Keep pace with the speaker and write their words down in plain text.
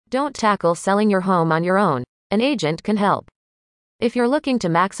Don't tackle selling your home on your own. An agent can help. If you're looking to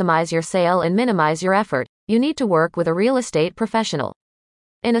maximize your sale and minimize your effort, you need to work with a real estate professional.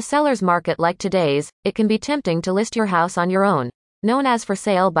 In a seller's market like today's, it can be tempting to list your house on your own, known as for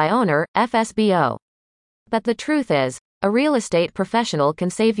sale by owner, FSBO. But the truth is, a real estate professional can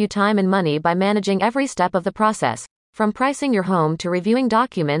save you time and money by managing every step of the process, from pricing your home to reviewing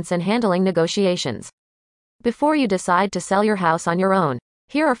documents and handling negotiations. Before you decide to sell your house on your own,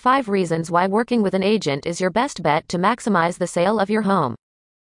 here are 5 reasons why working with an agent is your best bet to maximize the sale of your home.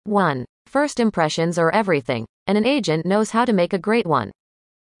 1. First impressions are everything, and an agent knows how to make a great one.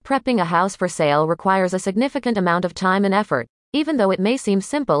 Prepping a house for sale requires a significant amount of time and effort, even though it may seem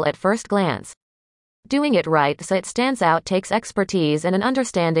simple at first glance. Doing it right so it stands out takes expertise and an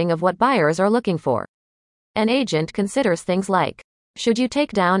understanding of what buyers are looking for. An agent considers things like, should you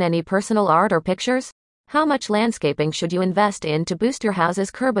take down any personal art or pictures? How much landscaping should you invest in to boost your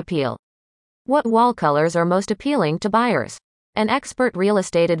house's curb appeal? What wall colors are most appealing to buyers? An expert real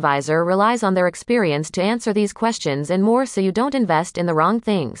estate advisor relies on their experience to answer these questions and more, so you don't invest in the wrong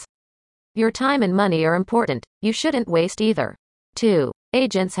things. Your time and money are important, you shouldn't waste either. 2.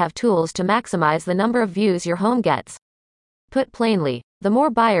 Agents have tools to maximize the number of views your home gets. Put plainly, the more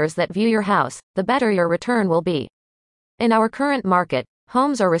buyers that view your house, the better your return will be. In our current market,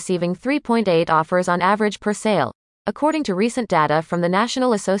 homes are receiving 3.8 offers on average per sale, according to recent data from the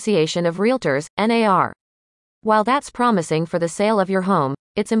National Association of Realtors, NAR. While that's promising for the sale of your home,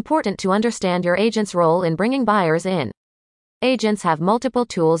 it's important to understand your agent's role in bringing buyers in. Agents have multiple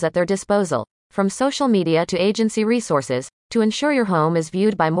tools at their disposal, from social media to agency resources, to ensure your home is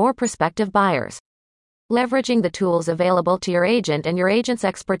viewed by more prospective buyers. Leveraging the tools available to your agent and your agent's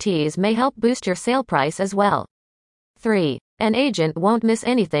expertise may help boost your sale price as well. 3. An agent won't miss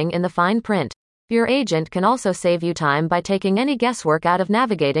anything in the fine print. Your agent can also save you time by taking any guesswork out of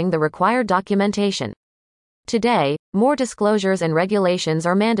navigating the required documentation. Today, more disclosures and regulations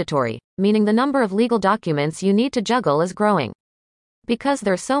are mandatory, meaning the number of legal documents you need to juggle is growing. Because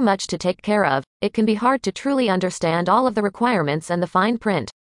there's so much to take care of, it can be hard to truly understand all of the requirements and the fine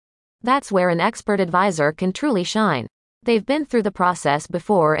print. That's where an expert advisor can truly shine. They've been through the process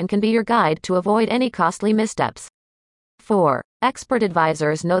before and can be your guide to avoid any costly missteps. 4. Expert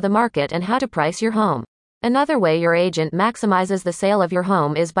advisors know the market and how to price your home. Another way your agent maximizes the sale of your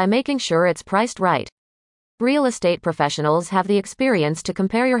home is by making sure it's priced right. Real estate professionals have the experience to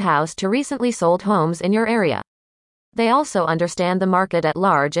compare your house to recently sold homes in your area. They also understand the market at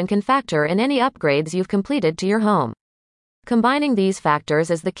large and can factor in any upgrades you've completed to your home. Combining these factors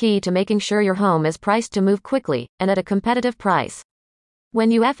is the key to making sure your home is priced to move quickly and at a competitive price.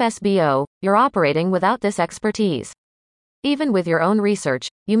 When you FSBO, you're operating without this expertise. Even with your own research,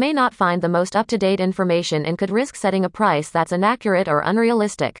 you may not find the most up-to-date information and could risk setting a price that's inaccurate or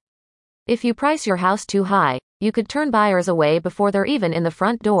unrealistic. If you price your house too high, you could turn buyers away before they're even in the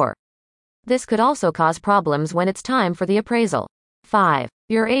front door. This could also cause problems when it's time for the appraisal. 5.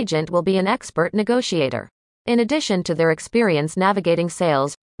 Your agent will be an expert negotiator. In addition to their experience navigating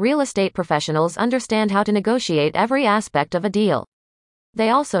sales, real estate professionals understand how to negotiate every aspect of a deal.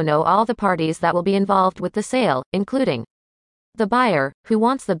 They also know all the parties that will be involved with the sale, including the buyer, who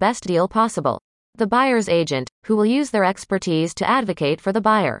wants the best deal possible; the buyer's agent, who will use their expertise to advocate for the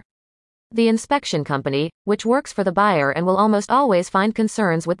buyer; the inspection company, which works for the buyer and will almost always find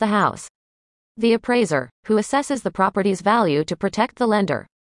concerns with the house; the appraiser, who assesses the property's value to protect the lender.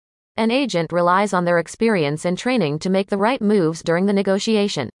 An agent relies on their experience and training to make the right moves during the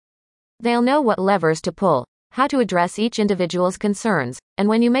negotiation. They'll know what levers to pull, how to address each individual's concerns, and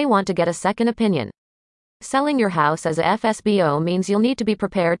when you may want to get a second opinion. Selling your house as a FSBO means you'll need to be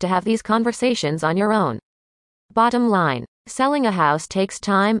prepared to have these conversations on your own. Bottom line, selling a house takes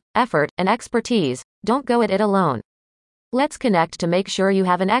time, effort, and expertise. Don't go at it alone. Let's connect to make sure you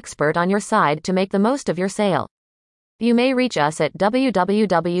have an expert on your side to make the most of your sale. You may reach us at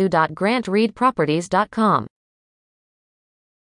www.grantreedproperties.com.